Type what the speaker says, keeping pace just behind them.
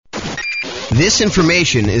This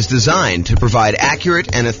information is designed to provide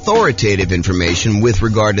accurate and authoritative information with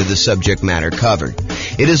regard to the subject matter covered.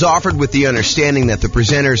 It is offered with the understanding that the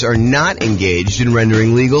presenters are not engaged in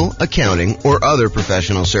rendering legal, accounting, or other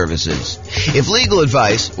professional services. If legal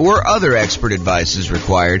advice or other expert advice is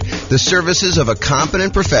required, the services of a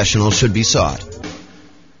competent professional should be sought.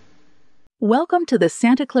 Welcome to the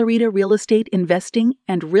Santa Clarita Real Estate Investing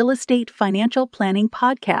and Real Estate Financial Planning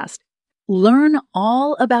Podcast. Learn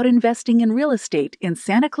all about investing in real estate in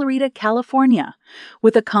Santa Clarita, California,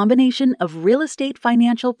 with a combination of real estate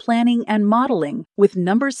financial planning and modeling with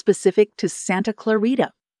numbers specific to Santa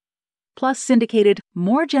Clarita, plus syndicated,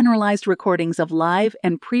 more generalized recordings of live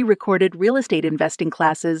and pre-recorded real estate investing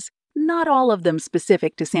classes, not all of them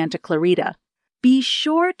specific to Santa Clarita. Be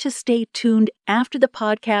sure to stay tuned after the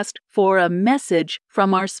podcast for a message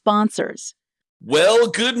from our sponsors. Well,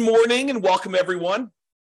 good morning and welcome, everyone.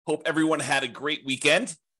 Hope everyone had a great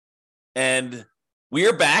weekend. And we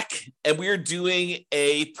are back and we are doing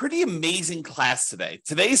a pretty amazing class today.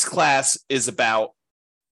 Today's class is about,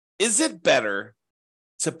 is it better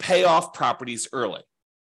to pay off properties early?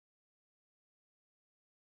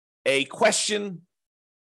 A question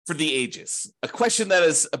for the ages, a question that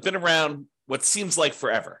has been around what seems like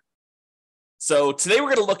forever. So today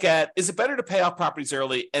we're going to look at, is it better to pay off properties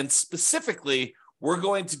early? And specifically, we're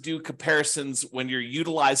going to do comparisons when you're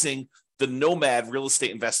utilizing the Nomad real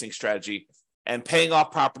estate investing strategy and paying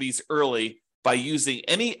off properties early by using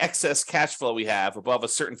any excess cash flow we have above a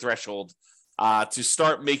certain threshold to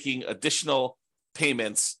start making additional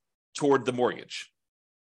payments toward the mortgage.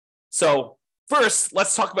 So first,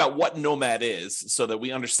 let's talk about what Nomad is so that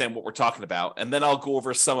we understand what we're talking about. And then I'll go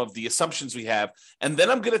over some of the assumptions we have. And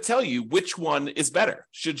then I'm going to tell you which one is better.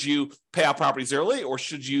 Should you pay out properties early or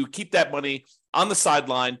should you keep that money on the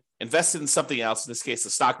sideline, invest it in something else, in this case, the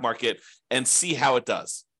stock market, and see how it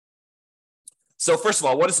does? So first of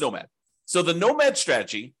all, what is Nomad? So the Nomad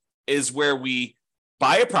strategy is where we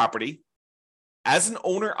buy a property as an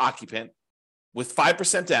owner occupant with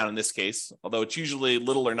 5% down in this case, although it's usually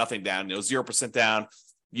little or nothing down, 0% down,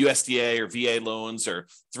 USDA or VA loans, or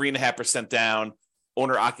 3.5% down,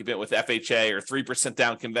 owner occupant with FHA, or 3%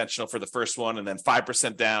 down conventional for the first one, and then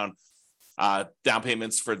 5% down down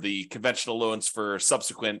payments for the conventional loans for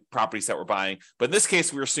subsequent properties that we're buying. But in this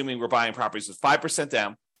case, we're assuming we're buying properties with 5%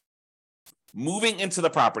 down, moving into the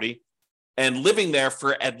property and living there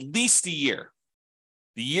for at least a year.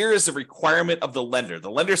 The year is a requirement of the lender. The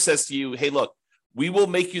lender says to you, hey, look, we will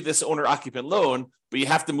make you this owner occupant loan, but you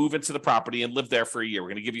have to move into the property and live there for a year. We're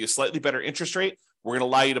going to give you a slightly better interest rate. We're going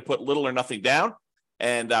to allow you to put little or nothing down.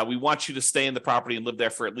 And we want you to stay in the property and live there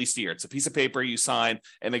for at least a year. It's a piece of paper. You sign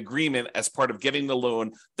an agreement as part of getting the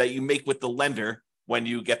loan that you make with the lender when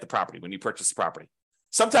you get the property, when you purchase the property.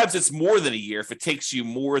 Sometimes it's more than a year if it takes you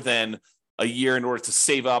more than a year in order to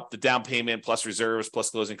save up the down payment plus reserves plus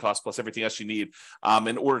closing costs plus everything else you need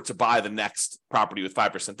in order to buy the next property with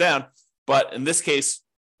 5% down. But in this case,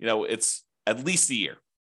 it's at least a year.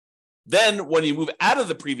 Then when you move out of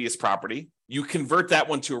the previous property, you convert that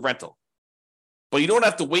one to a rental. But you don't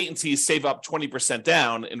have to wait until you save up 20%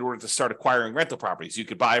 down in order to start acquiring rental properties. You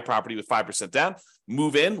could buy a property with 5% down,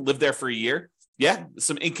 move in, live there for a year. Yeah,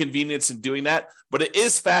 some inconvenience in doing that, but it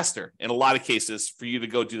is faster in a lot of cases for you to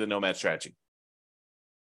go do the Nomad strategy.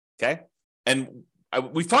 Okay? And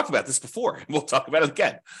we've talked about this before, and we'll talk about it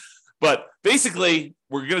again. But basically,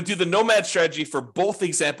 we're going to do the Nomad strategy for both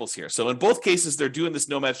examples here. So in both cases, they're doing this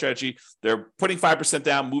Nomad strategy. They're putting 5%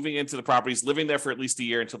 down, moving into the properties, living there for at least a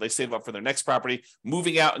year until they save up for their next property,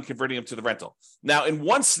 moving out and converting them to the rental. Now, in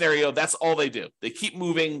one scenario, that's all they do. They keep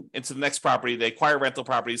moving into the next property. They acquire rental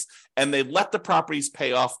properties, and they let the properties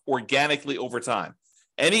pay off organically over time.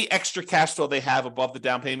 Any extra cash flow they have above the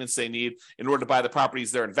down payments they need in order to buy the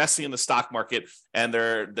properties, they're investing in the stock market, and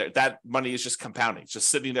that money is just compounding, just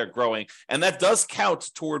sitting there growing. And that does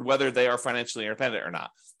count toward whether they are financially independent or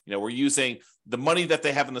not. We're using the money that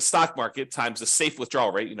they have in the stock market times the safe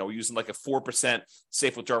withdrawal rate. We're using like a 4%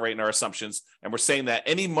 safe withdrawal rate in our assumptions. And we're saying that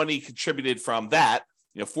any money contributed from that,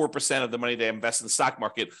 4% of the money they invest in the stock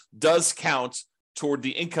market does count toward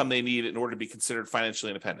the income they need in order to be considered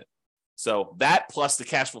financially independent. So that plus the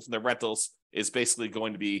cash flow from their rentals is basically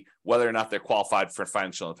going to be whether or not they're qualified for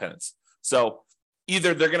financial independence. So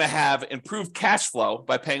either they're going to have improved cash flow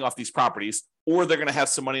by paying off these properties, or they're going to have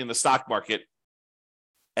some money in the stock market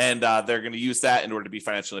and they're going to use that in order to be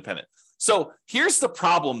financially independent. So here's the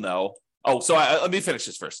problem, though. Let me finish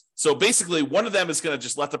this first. So basically, one of them is going to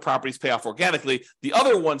just let the properties pay off organically. The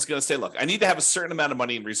other one's going to say, look, I need to have a certain amount of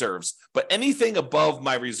money in reserves, but anything above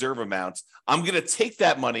my reserve amount, I'm going to take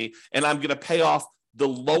that money and I'm going to pay off the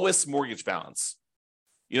lowest mortgage balance.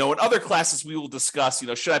 In other classes, we will discuss,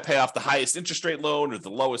 should I pay off the highest interest rate loan or the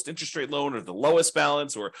lowest interest rate loan or the lowest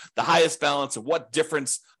balance or the highest balance, and what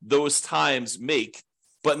difference those times make.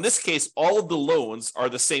 But in this case, all of the loans are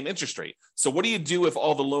the same interest rate. So what do you do if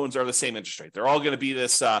all the loans are the same interest rate? They're all going to be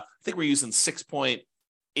this, I think we're using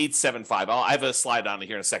 6.875. I have a slide on it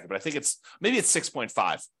here in a second, but I think maybe it's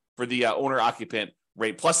 6.5 for the owner-occupant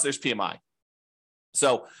rate, plus there's PMI.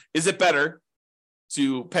 So is it better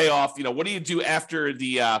to pay off, what do you do after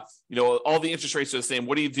the, all the interest rates are the same?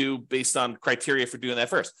 What do you do based on criteria for doing that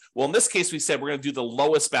first? Well, in this case, we said we're going to do the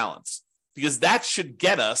lowest balance because that should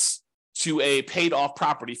get us to a paid off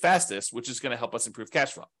property fastest, which is going to help us improve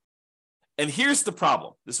cash flow. And here's the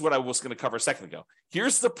problem. This is what I was going to cover a second ago.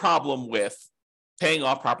 Here's the problem with paying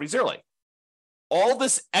off properties early. All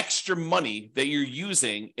this extra money that you're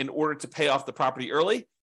using in order to pay off the property early,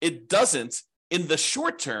 it doesn't, in the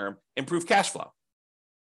short term, improve cash flow,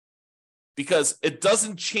 because it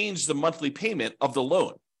doesn't change the monthly payment of the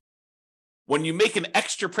loan. When you make an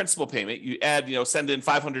extra principal payment, you add, send in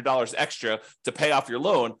 $500 extra to pay off your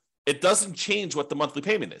loan, it doesn't change what the monthly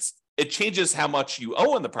payment is. It changes how much you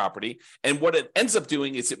owe on the property. And what it ends up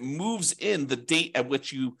doing is it moves in the date at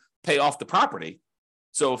which you pay off the property.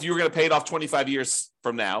 So if you were going to pay it off 25 years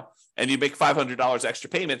from now and you make $500 extra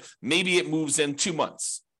payment, maybe it moves in 2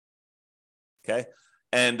 months. Okay.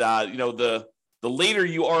 And, the later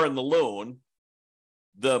you are in the loan,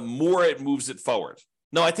 the more it moves it forward.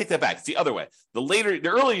 No, I take that back. It's the other way. The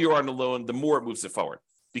earlier you are in the loan, the more it moves it forward,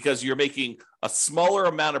 because you're making a smaller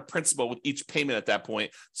amount of principal with each payment at that point.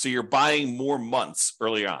 So you're buying more months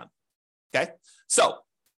early on. Okay. So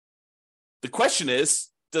the question is,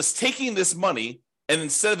 does taking this money and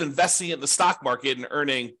instead of investing it in the stock market and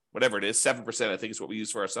earning whatever it is, 7%, I think is what we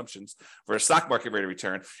use for our assumptions for a stock market rate of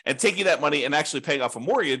return, and taking that money and actually paying off a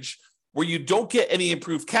mortgage where you don't get any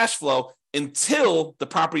improved cash flow until the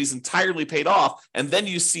property is entirely paid off. And then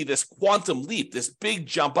you see this quantum leap, this big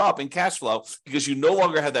jump up in cash flow because you no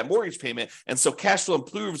longer have that mortgage payment. And so cash flow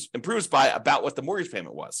improves by about what the mortgage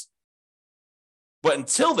payment was. But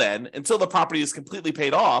until then, until the property is completely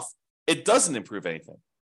paid off, it doesn't improve anything.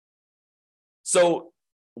 So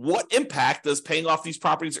what impact does paying off these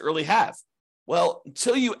properties early have? Well,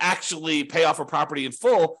 until you actually pay off a property in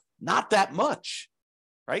full, not that much,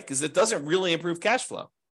 right? Because it doesn't really improve cash flow.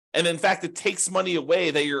 And in fact, it takes money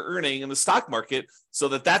away that you're earning in the stock market so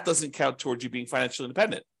that doesn't count towards you being financially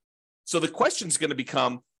independent. So the question is going to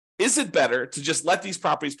become, is it better to just let these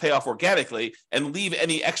properties pay off organically and leave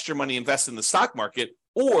any extra money invested in the stock market,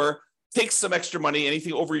 or take some extra money,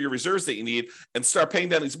 anything over your reserves that you need, and start paying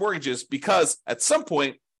down these mortgages? Because at some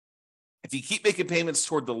point, if you keep making payments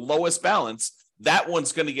toward the lowest balance, that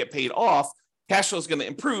one's going to get paid off. Cash flow is going to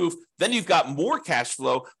improve. Then you've got more cash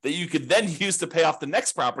flow that you could then use to pay off the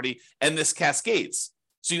next property, and this cascades.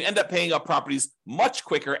 So you end up paying off properties much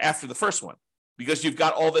quicker after the first one because you've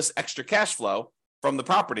got all this extra cash flow from the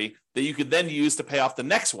property that you could then use to pay off the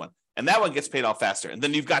next one. And that one gets paid off faster. And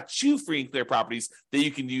then you've got 2 free and clear properties that you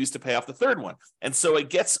can use to pay off the third one. And so it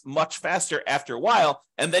gets much faster after a while.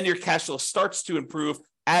 And then your cash flow starts to improve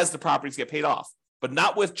as the properties get paid off, but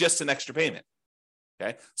not with just an extra payment.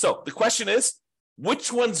 Okay. So the question is,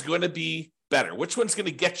 which one's going to be better? Which one's going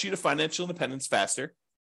to get you to financial independence faster?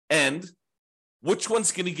 And which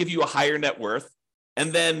one's going to give you a higher net worth?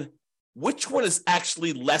 And then which one is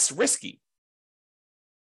actually less risky?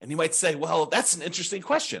 And you might say, well, that's an interesting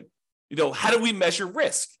question. How do we measure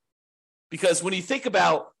risk? Because when you think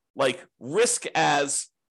about like risk as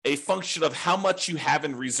a function of how much you have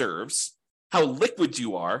in reserves, how liquid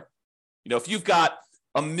you are, if you've got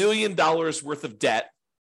 $1 million worth of debt,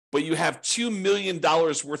 but you have $2 million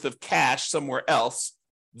worth of cash somewhere else,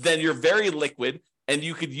 then you're very liquid and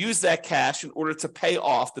you could use that cash in order to pay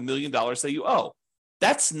off the $1 million that you owe.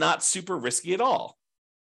 That's not super risky at all.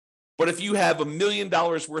 But if you have $1 million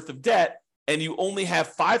worth of debt and you only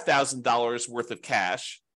have $5,000 worth of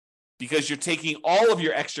cash because you're taking all of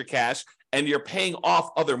your extra cash and you're paying off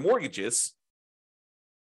other mortgages,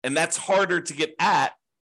 and that's harder to get at.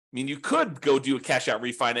 I mean, you could go do a cash out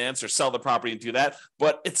refinance or sell the property and do that,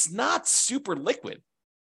 but it's not super liquid.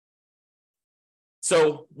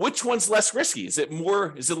 So which one's less risky? Is it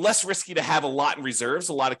less risky to have a lot in reserves,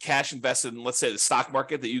 a lot of cash invested in, let's say, the stock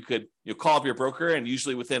market that you could call up your broker and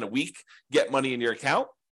usually within a week get money in your account?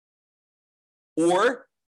 Or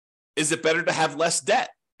is it better to have less debt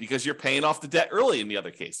because you're paying off the debt early in the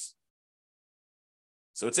other case?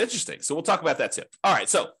 So it's interesting. So we'll talk about that too. All right.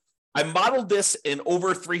 So I modeled this in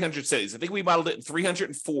over 300 cities. I think we modeled it in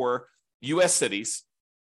 304 U.S. cities.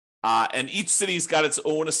 And each city's got its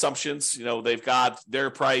own assumptions. They've got their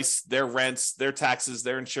price, their rents, their taxes,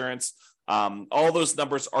 their insurance, All those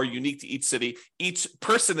numbers are unique to each city. Each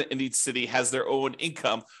person in each city has their own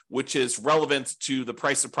income, which is relevant to the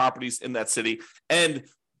price of properties in that city. And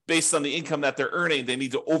based on the income that they're earning, they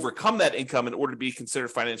need to overcome that income in order to be considered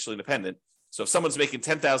financially independent. So if someone's making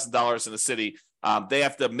 $10,000 in a city, they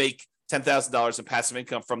have to make $10,000 in passive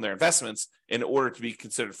income from their investments in order to be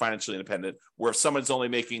considered financially independent. Where if someone's only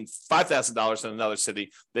making $5,000 in another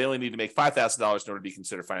city, they only need to make $5,000 in order to be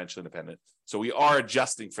considered financially independent. So we are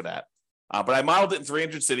adjusting for that. But I modeled it in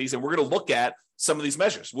 300 cities, and we're going to look at some of these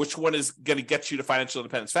measures. Which one is going to get you to financial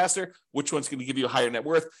independence faster? Which one's going to give you a higher net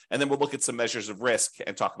worth? And then we'll look at some measures of risk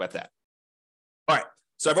and talk about that. All right.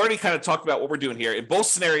 So I've already kind of talked about what we're doing here. In both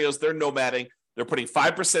scenarios, they're nomading. They're putting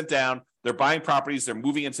 5% down. They're buying properties. They're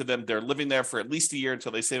moving into them. They're living there for at least a year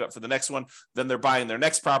until they save up for the next one. Then they're buying their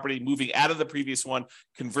next property, moving out of the previous one,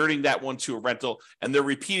 converting that one to a rental, and they're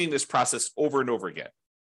repeating this process over and over again.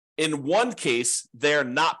 In one case, they're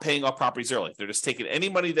not paying off properties early. They're just taking any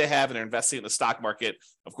money they have and they're investing in the stock market.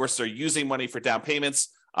 Of course, they're using money for down payments.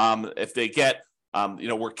 If they get,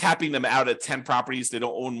 we're capping them out at 10 properties. They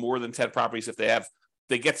don't own more than 10 properties. If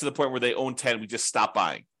they get to the point where they own 10, we just stop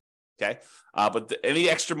buying. Okay. But any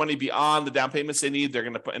extra money beyond the down payments they need, they're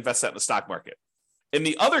going to invest that in the stock market. In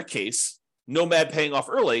the other case, Nomad paying off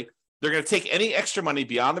early, they're going to take any extra money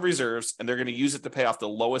beyond the reserves and they're going to use it to pay off the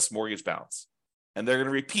lowest mortgage balance. And they're going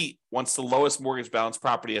to repeat once the lowest mortgage balance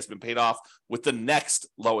property has been paid off with the next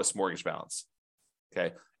lowest mortgage balance.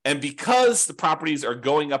 Okay. And because the properties are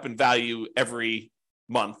going up in value every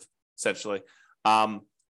month, essentially,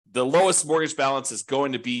 the lowest mortgage balance is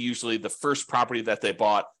going to be usually the first property that they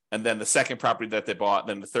bought, and then the second property that they bought, and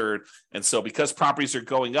then the third. And so because properties are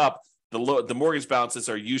going up, the mortgage balances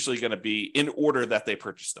are usually going to be in order that they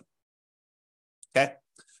purchased them. Okay.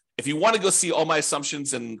 If you want to go see all my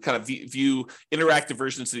assumptions and kind of view interactive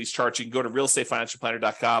versions of these charts, you can go to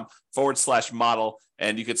realestateFinancialPlanner.com/model,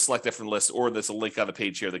 and you can select it from the list, or there's a link on the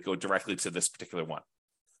page here that go directly to this particular one.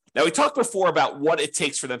 Now, we talked before about what it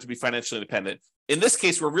takes for them to be financially independent. In this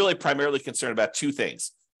case, we're really primarily concerned about two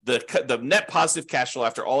things: the net positive cash flow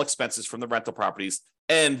after all expenses from the rental properties,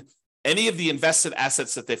 and any of the invested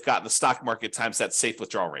assets that they've got in the stock market times that safe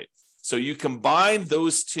withdrawal rate. So you combine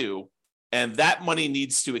those two, and that money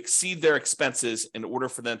needs to exceed their expenses in order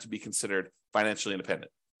for them to be considered financially independent.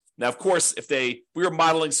 Now, of course, if we were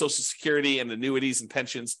modeling Social Security and annuities and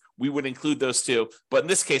pensions, we would include those too. But in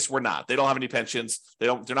this case, we're not. They don't have any pensions.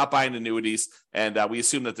 They're not buying annuities, and we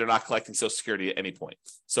assume that they're not collecting Social Security at any point.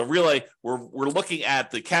 So really, we're looking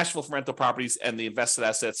at the cash flow from rental properties and the invested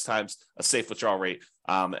assets times a safe withdrawal rate.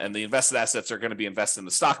 And the invested assets are going to be invested in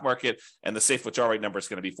the stock market, and the safe withdrawal rate number is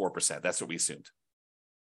going to be 4%. That's what we assumed.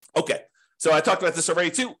 Okay. So I talked about this already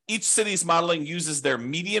too. Each city's modeling uses their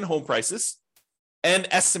median home prices and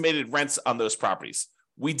estimated rents on those properties.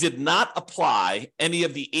 We did not apply any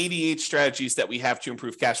of the 88 strategies that we have to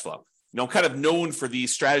improve cash flow. I'm kind of known for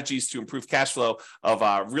these strategies to improve cash flow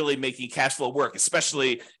of really making cash flow work,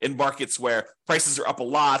 especially in markets where prices are up a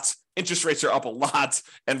lot, interest rates are up a lot,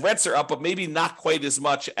 and rents are up, but maybe not quite as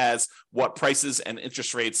much as what prices and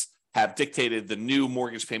interest rates have dictated the new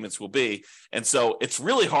mortgage payments will be. And so it's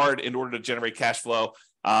really hard in order to generate cash flow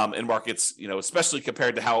in markets, especially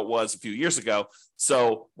compared to how it was a few years ago.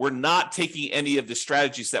 So we're not taking any of the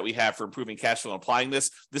strategies that we have for improving cash flow and applying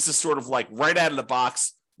this. This is sort of like right out of the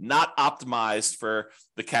box, not optimized for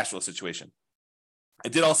the cash flow situation. I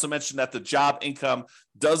did also mention that the job income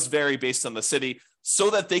does vary based on the city so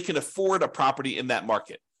that they can afford a property in that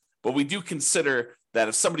market. But we do consider that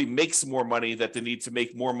if somebody makes more money, that they need to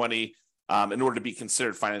make more money in order to be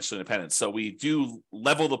considered financially independent. So we do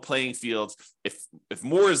level the playing field. If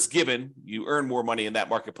more is given, you earn more money in that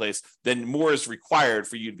marketplace, then more is required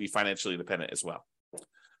for you to be financially independent as well.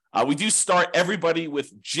 We do start everybody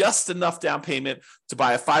with just enough down payment to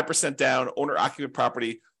buy a 5% down owner-occupant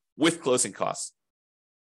property with closing costs.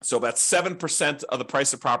 So about 7% of the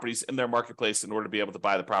price of properties in their marketplace in order to be able to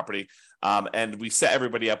buy the property. And we set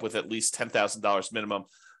everybody up with at least $10,000 minimum.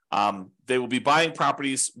 They will be buying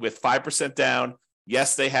properties with 5% down.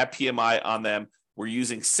 Yes, they have PMI on them. We're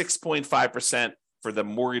using 6.5% for the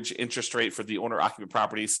mortgage interest rate for the owner-occupant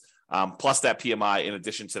properties, plus that PMI in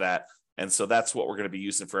addition to that. And so that's what we're going to be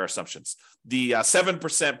using for our assumptions. The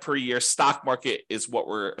 7% per year stock market is what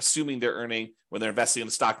we're assuming they're earning when they're investing in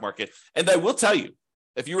the stock market. And I will tell you,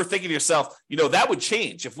 if you were thinking to yourself, that would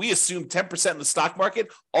change. If we assume 10% in the stock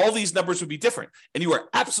market, all these numbers would be different. And you are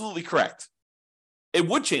absolutely correct. It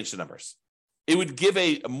would change the numbers. It would give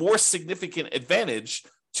a more significant advantage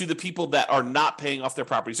to the people that are not paying off their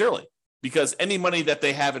properties early, because any money that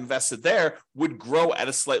they have invested there would grow at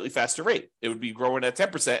a slightly faster rate. It would be growing at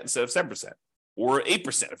 10% instead of 7%. or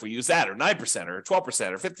 8% if we use that, or 9% or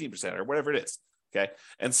 12% or 15% or whatever it is. Okay.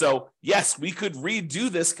 And so, yes, we could redo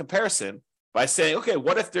this comparison by saying, okay,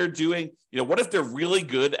 what if they're doing, what if they're really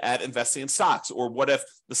good at investing in stocks? Or what if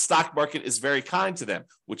the stock market is very kind to them,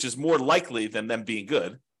 which is more likely than them being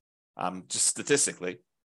good, just statistically.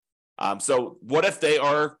 So what if they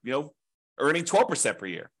are, earning 12% per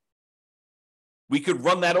year? We could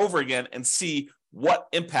run that over again and see what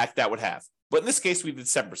impact that would have. But in this case, we did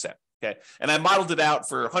 7%. Okay. And I modeled it out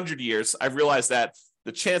for 100 years. I realized that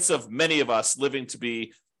the chance of many of us living to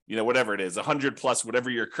be, whatever it is, 100 plus, whatever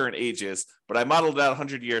your current age is. But I modeled it out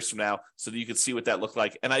 100 years from now so that you could see what that looked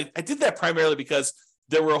like. And I did that primarily because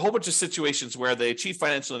there were a whole bunch of situations where they achieved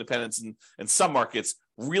financial independence in some markets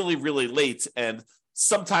really, really late. And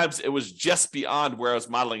sometimes it was just beyond where I was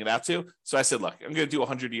modeling it out to. So I said, look, I'm going to do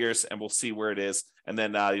 100 years and we'll see where it is. And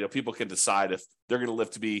then, people can decide if they're going to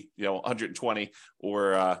live to be, 120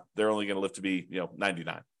 or they're only going to live to be,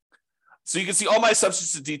 99. So you can see all my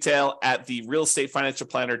assumptions in detail at the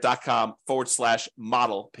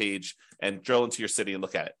realestatefinancialplanner.com/model page and drill into your city and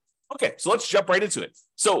look at it. Okay, so let's jump right into it.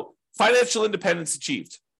 So financial independence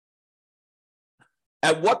achieved.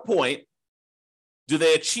 At what point do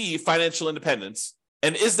they achieve financial independence?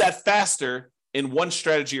 And is that faster in one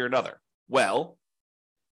strategy or another? Well,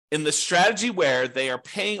 in the strategy where they are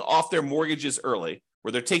paying off their mortgages early,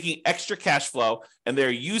 where they're taking extra cash flow and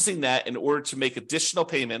they're using that in order to make additional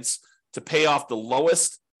payments to pay off the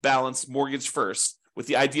lowest balance mortgage first, with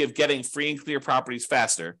the idea of getting free and clear properties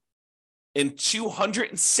faster. In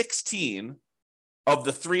 216 of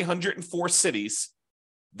the 304 cities,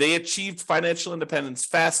 they achieved financial independence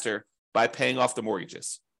faster by paying off the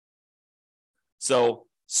mortgages. So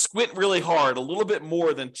squint really hard, a little bit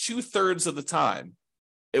more than 2/3 of the time,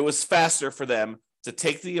 it was faster for them to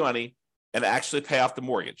take the money and actually pay off the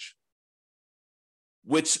mortgage,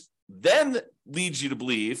 which then leads you to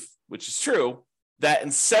believe, which is true, that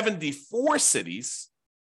in 74 cities,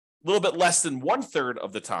 a little bit less than 1/3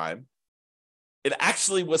 of the time, it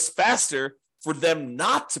actually was faster for them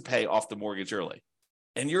not to pay off the mortgage early.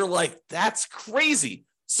 And you're like, that's crazy.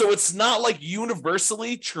 So it's not like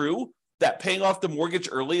universally true that paying off the mortgage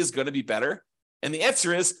early is going to be better. And the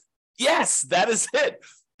answer is yes, that is it.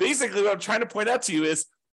 Basically, what I'm trying to point out to you is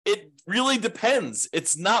it really depends.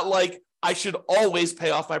 It's not like I should always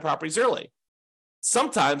pay off my properties early.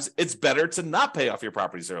 Sometimes it's better to not pay off your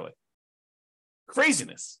properties early.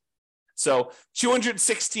 Craziness. So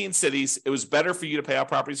 216 cities, it was better for you to pay off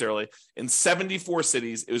properties early. In 74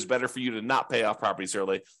 cities, it was better for you to not pay off properties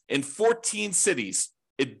early. In 14 cities,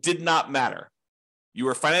 it did not matter. You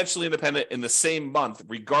were financially independent in the same month,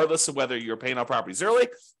 regardless of whether you were paying off properties early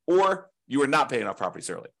or you were not paying off properties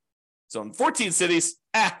early. So in 14 cities,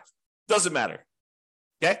 doesn't matter.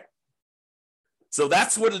 Okay? So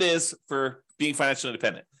that's what it is for being financially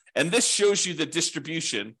independent. And this shows you the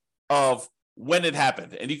distribution of when it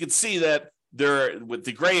happened. And you can see that there, with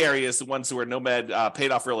the gray areas, the ones where Nomad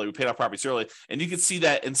paid off early, we paid off properties early. And you can see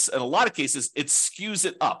that in a lot of cases, it skews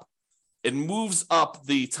it up. It moves up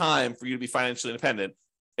the time for you to be financially independent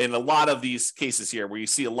in a lot of these cases here, where you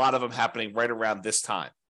see a lot of them happening right around this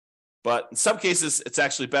time. But in some cases, it's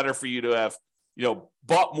actually better for you to have,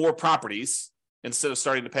 bought more properties instead of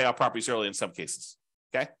starting to pay off properties early in some cases.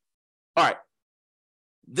 Okay. All right.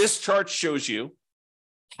 This chart shows you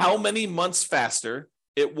how many months faster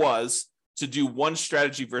it was to do one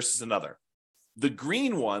strategy versus another. The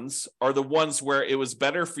green ones are the ones where it was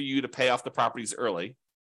better for you to pay off the properties early.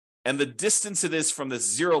 And the distance it is from the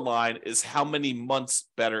zero line is how many months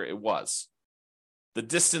better it was. The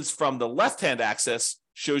distance from the left-hand axis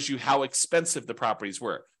shows you how expensive the properties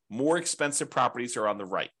were. More expensive properties are on the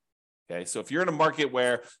right. Okay, so if you're in a market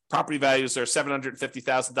where property values are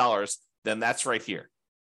 $750,000, then that's right here.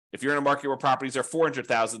 If you're in a market where properties are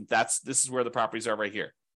 $400,000, this is where the properties are right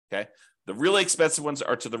here. Okay, the really expensive ones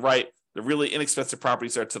are to the right. The really inexpensive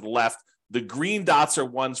properties are to the left. The green dots are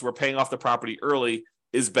ones where paying off the property early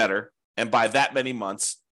is better, and by that many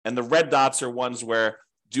months. And the red dots are ones where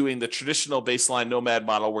doing the traditional baseline Nomad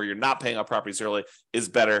model, where you're not paying off properties early, is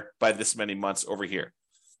better by this many months over here.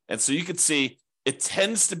 And so you can see it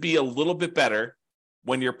tends to be a little bit better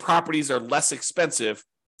when your properties are less expensive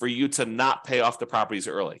for you to not pay off the properties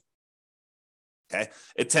early. Okay,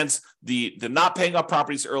 it tends the not paying off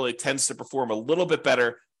properties early tends to perform a little bit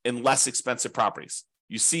better in less expensive properties.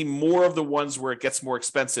 You see more of the ones where it gets more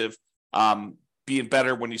expensive being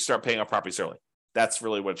better when you start paying off properties early. That's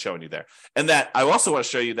really what it's showing you there. And that I also want to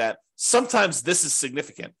show you that sometimes this is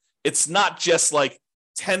significant. It's not just like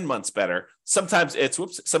 10 months better. Sometimes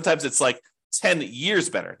it's like 10 years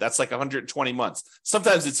better. That's like 120 months.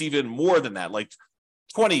 Sometimes it's even more than that, like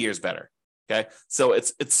 20 years better. Okay, so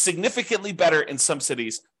it's significantly better in some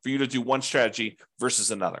cities for you to do one strategy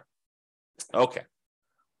versus another. Okay.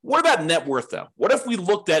 What about net worth, though? What if we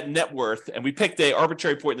looked at net worth and we picked an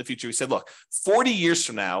arbitrary point in the future? We said, look, 40 years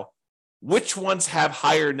from now, which ones have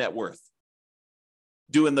higher net worth?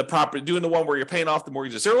 Doing the one where you're paying off the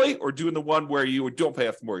mortgages early, or doing the one where you don't pay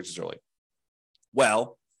off the mortgages early?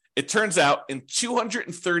 Well, it turns out in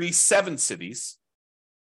 237 cities,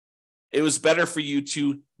 it was better for you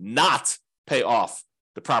to not pay off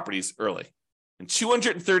the properties early. In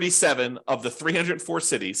 237 of the 304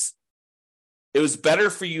 cities, it was better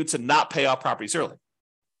for you to not pay off properties early.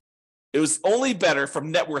 It was only better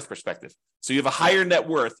from net worth perspective. So you have a higher net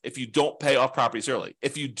worth if you don't pay off properties early.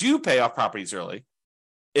 If you do pay off properties early,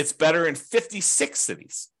 it's better in 56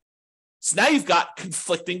 cities. So now you've got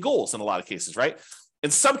conflicting goals in a lot of cases, right?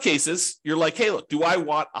 In some cases, you're like, hey, look, do I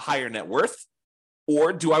want a higher net worth,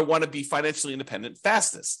 or do I want to be financially independent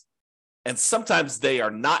fastest? And sometimes they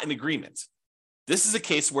are not in agreement. This is a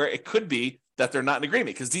case where it could be that they're not in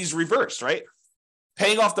agreement because these reverse, right?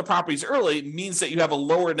 Paying off the properties early means that you have a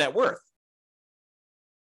lower net worth,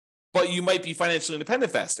 but you might be financially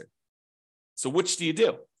independent faster. So which do you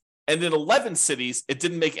do? And in 11 cities, it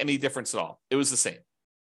didn't make any difference at all. It was the same.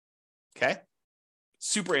 Okay?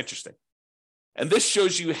 Super interesting. And this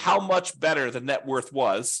shows you how much better the net worth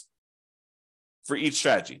was for each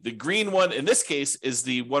strategy. The green one in this case is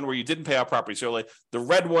the one where you didn't pay off properties early. The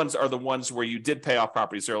red ones are the ones where you did pay off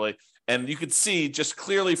properties early. And you can see just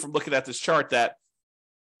clearly from looking at this chart that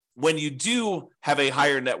when you do have a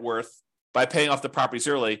higher net worth by paying off the properties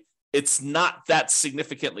early, it's not that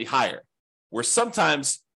significantly higher. Where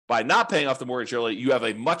sometimes by not paying off the mortgage early, you have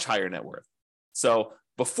a much higher net worth. So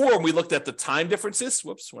before, when we looked at the time differences,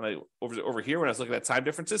 when I was looking at time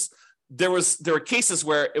differences, there were cases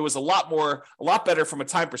where it was a lot better from a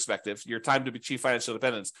time perspective. Your time to achieve financial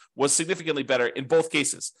independence was significantly better in both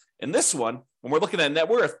cases. In this one, when we're looking at net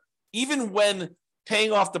worth, even when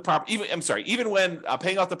paying off the property, even when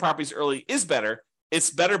paying off the properties early is better,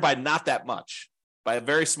 it's better by not that much, by a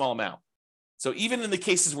very small amount. So even in the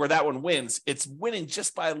cases where that one wins, it's winning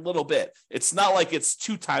just by a little bit. It's not like it's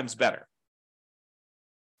 2 times better.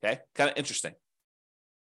 Okay, kind of interesting.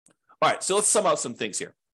 All right, so let's sum out some things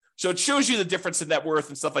here. So it shows you the difference in net worth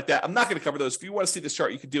and stuff like that. I'm not going to cover those. If you want to see this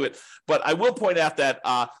chart, you can do it. But I will point out that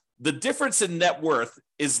the difference in net worth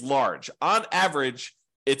is large. On average,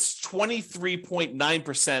 it's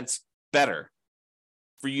 23.9% better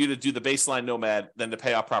for you to do the baseline Nomad than to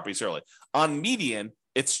pay off properties early. On median,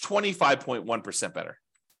 it's 25.1% better.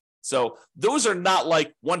 So those are not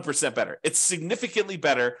like 1% better. It's significantly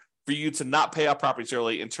better for you to not pay off properties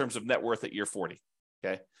early in terms of net worth at year 40.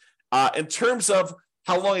 Okay. In terms of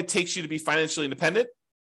how long it takes you to be financially independent,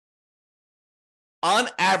 on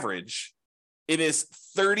average, it is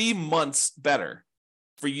 30 months better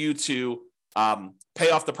for you to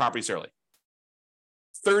pay off the properties early.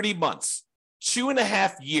 30 months,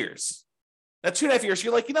 2.5 years. Now, 2.5 years,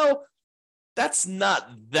 you're like, that's not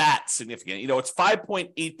that significant. It's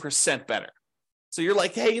 5.8% better. So you're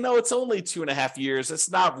like, hey, it's only 2.5 years. It's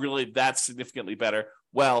not really that significantly better.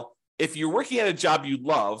 Well, if you're working at a job you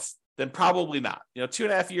love, then probably not.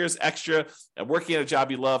 2.5 years extra and working at a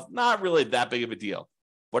job you love, not really that big of a deal.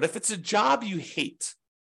 But if it's a job you hate,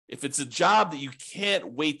 if it's a job that you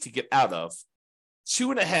can't wait to get out of,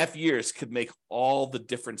 2.5 years could make all the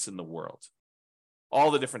difference in the world.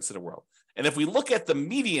 All the difference in the world. And if we look at the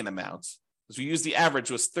median amount, as we use the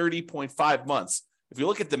average was 30.5 months. If you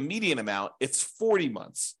look at the median amount, it's 40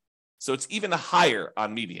 months. So it's even higher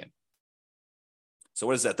on median. So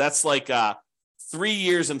what is that? That's like 3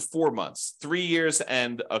 years and 4 months, 3 years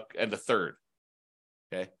and a third.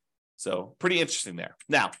 Okay. So pretty interesting there.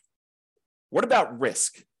 Now, what about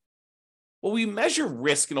risk? Well, we measure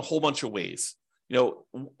risk in a whole bunch of ways.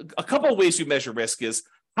 A couple of ways we measure risk is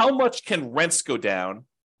how much can rents go down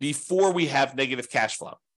before we have negative cash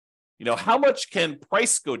flow? How much can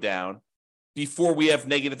price go down before we have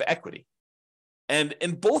negative equity? And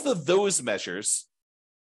in both of those measures,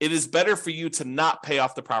 it is better for you to not pay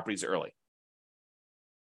off the properties early.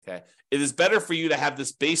 Okay. It is better for you to have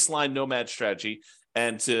this baseline Nomad strategy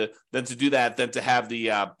and to do that than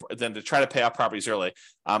to try to pay off properties early.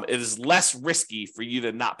 It is less risky for you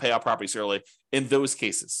to not pay off properties early in those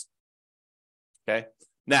cases. Okay.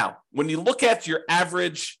 Now, when you look at your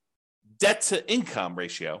average debt to income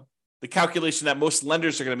ratio, the calculation that most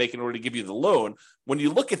lenders are going to make in order to give you the loan, when you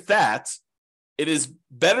look at that, it is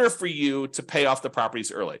better for you to pay off the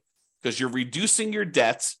properties early because you're reducing your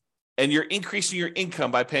debt and you're increasing your income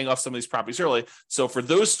by paying off some of these properties early. So for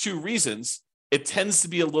those two reasons, it tends to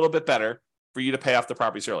be a little bit better for you to pay off the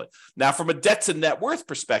properties early. Now, from a debt to net worth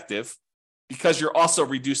perspective, because you're also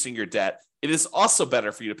reducing your debt, it is also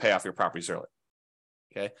better for you to pay off your properties early.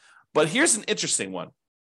 Okay. But here's an interesting one.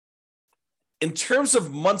 In terms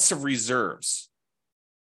of months of reserves,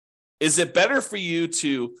 is it better for you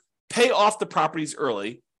to pay off the properties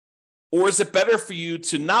early, or is it better for you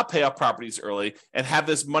to not pay off properties early and have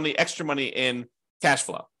this money, extra money in cash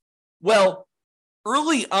flow? Well,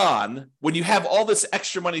 early on, when you have all this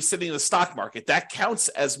extra money sitting in the stock market, that counts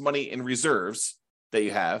as money in reserves that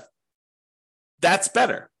you have. That's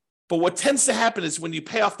better. But what tends to happen is when you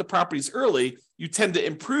pay off the properties early, you tend to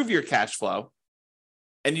improve your cash flow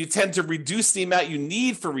and you tend to reduce the amount you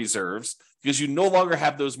need for reserves because you no longer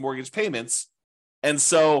have those mortgage payments. And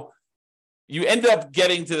so you end up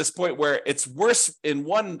getting to this point where it's worse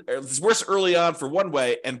early on for one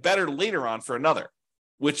way and better later on for another,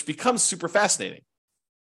 which becomes super fascinating.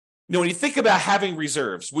 You know, when you think about having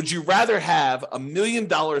reserves, would you rather have $1 million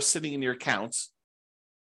sitting in your accounts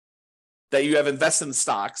that you have invested in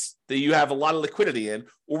stocks, that you have a lot of liquidity in,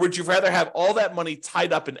 or would you rather have all that money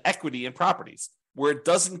tied up in equity and properties where it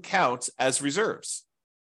doesn't count as reserves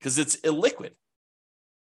because it's illiquid?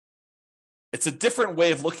 It's a different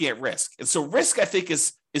way of looking at risk. And so risk, I think,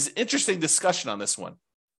 is interesting discussion on this one.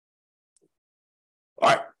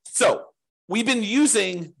 All right. So we've been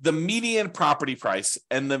using the median property price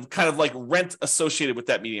and the kind of like rent associated with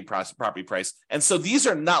that median property price. And so these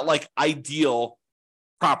are not like ideal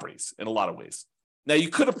properties in a lot of ways. Now, you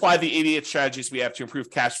could apply the 88 strategies we have to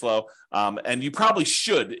improve cash flow, and you probably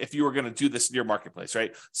should if you were going to do this in your marketplace,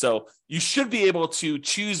 right? So you should be able to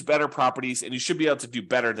choose better properties, and you should be able to do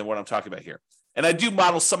better than what I'm talking about here. And I do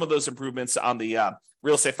model some of those improvements on the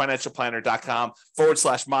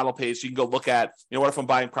realestatefinancialplanner.com/model page. You can go look at, what if I'm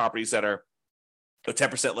buying properties that are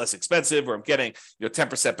 10% less expensive, or I'm getting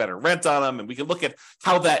 10% better rent on them, and we can look at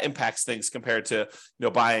how that impacts things compared to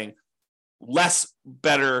buying less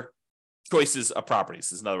better choices of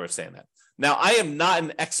properties is another way of saying that. Now, I am not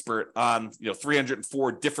an expert on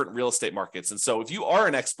 304 different real estate markets. And so if you are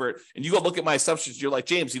an expert and you go look at my assumptions, you're like,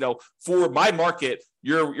 James, for my market,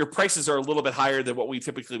 your prices are a little bit higher than what we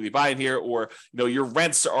typically be buying here, or your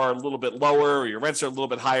rents are a little bit lower, or your rents are a little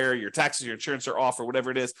bit higher, your taxes, your insurance are off, or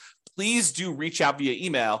whatever it is. Please do reach out via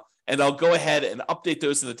email, and I'll go ahead and update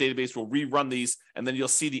those in the database. We'll rerun these, and then you'll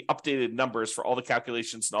see the updated numbers for all the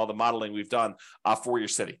calculations and all the modeling we've done for your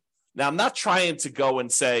city. Now, I'm not trying to go and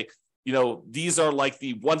say, these are like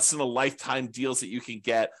the once in a lifetime deals that you can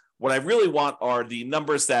get. What I really want are the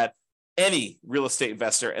numbers that any real estate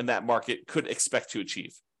investor in that market could expect to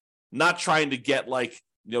achieve. Not trying to get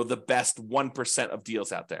the best 1% of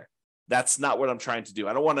deals out there. That's not what I'm trying to do.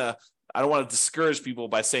 I don't want to discourage people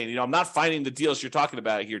by saying, I'm not finding the deals you're talking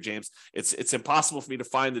about here, James. It's impossible for me to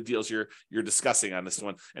find the deals you're discussing on this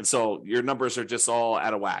one. And so your numbers are just all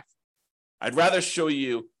out of whack. I'd rather show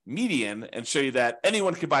you median and show you that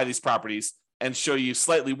anyone could buy these properties, and show you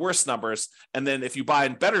slightly worse numbers. And then if you buy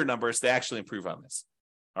in better numbers, they actually improve on this.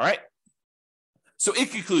 All right. So in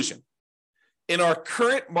conclusion, in our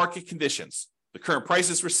current market conditions, the current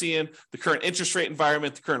prices we're seeing, the current interest rate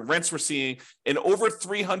environment, the current rents we're seeing in over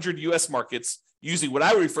 300 US markets, using what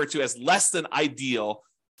I would refer to as less than ideal,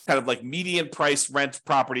 kind of like median price rent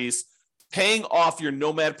properties, paying off your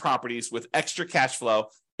Nomad properties with extra cash flow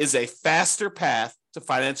is a faster path to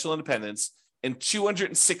financial independence in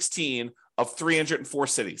 216 of 304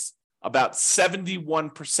 cities. About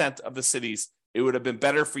 71% of the cities, it would have been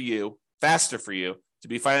better for you, faster for you, to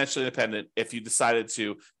be financially independent if you decided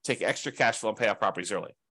to take extra cash flow and pay off properties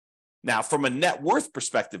early. Now, from a net worth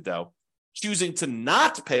perspective, though, choosing to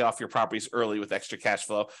not pay off your properties early with extra cash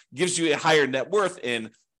flow gives you a higher net worth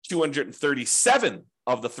in 237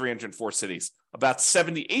 of the 304 cities, about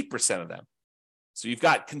 78% of them. So you've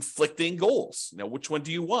got conflicting goals. Which one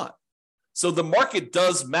do you want? So the market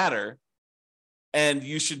does matter, and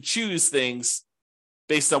you should choose things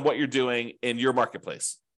based on what you're doing in your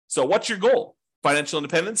marketplace. So what's your goal? Financial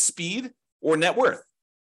independence, speed, or net worth?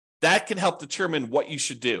 That can help determine what you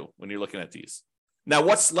should do when you're looking at these. Now,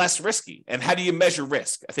 what's less risky, and how do you measure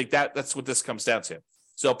risk? I think that's what this comes down to.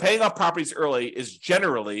 So paying off properties early is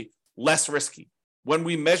generally less risky when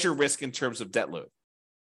we measure risk in terms of debt load.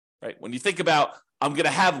 Right? When you think about, I'm going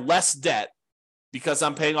to have less debt because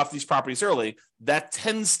I'm paying off these properties early, that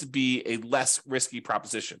tends to be a less risky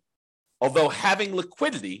proposition. Although having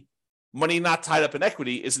liquidity, money not tied up in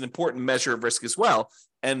equity, is an important measure of risk as well.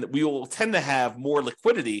 And we will tend to have more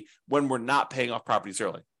liquidity when we're not paying off properties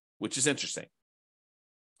early, which is interesting.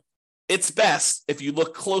 It's best if you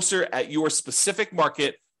look closer at your specific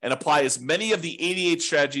market and apply as many of the 88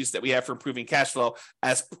 strategies that we have for improving cash flow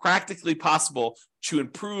as practically possible to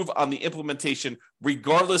improve on the implementation,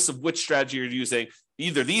 regardless of which strategy you're using,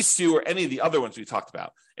 either these two or any of the other ones we talked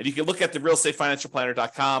about. And you can look at the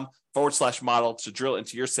realestatefinancialplanner.com/model to drill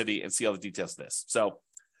into your city and see all the details of this. So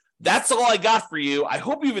that's all I got for you. I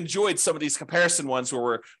hope you've enjoyed some of these comparison ones where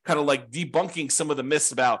we're kind of like debunking some of the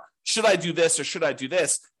myths about should I do this or should I do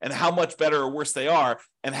this, and how much better or worse they are,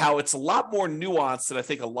 and how it's a lot more nuanced than I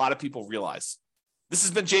think a lot of people realize. This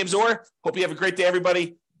has been James Orr. Hope you have a great day,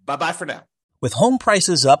 everybody. Bye-bye for now. With home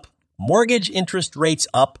prices up, mortgage interest rates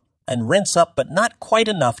up, and rents up, but not quite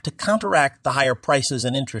enough to counteract the higher prices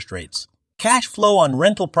and interest rates, cash flow on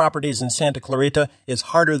rental properties in Santa Clarita is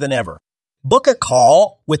harder than ever. Book a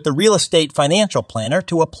call with the Real Estate Financial Planner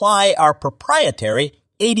to apply our proprietary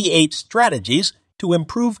 88 strategies to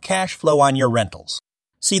improve cash flow on your rentals.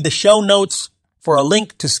 See the show notes for a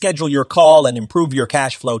link to schedule your call and improve your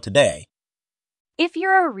cash flow today. If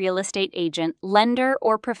you're a real estate agent, lender,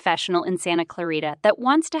 or professional in Santa Clarita that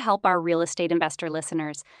wants to help our real estate investor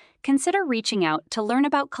listeners, consider reaching out to learn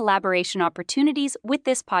about collaboration opportunities with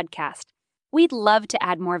this podcast. We'd love to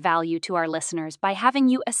add more value to our listeners by having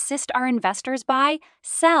you assist our investors buy,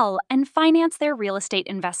 sell, and finance their real estate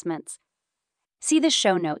investments. See the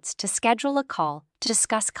show notes to schedule a call to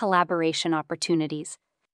discuss collaboration opportunities.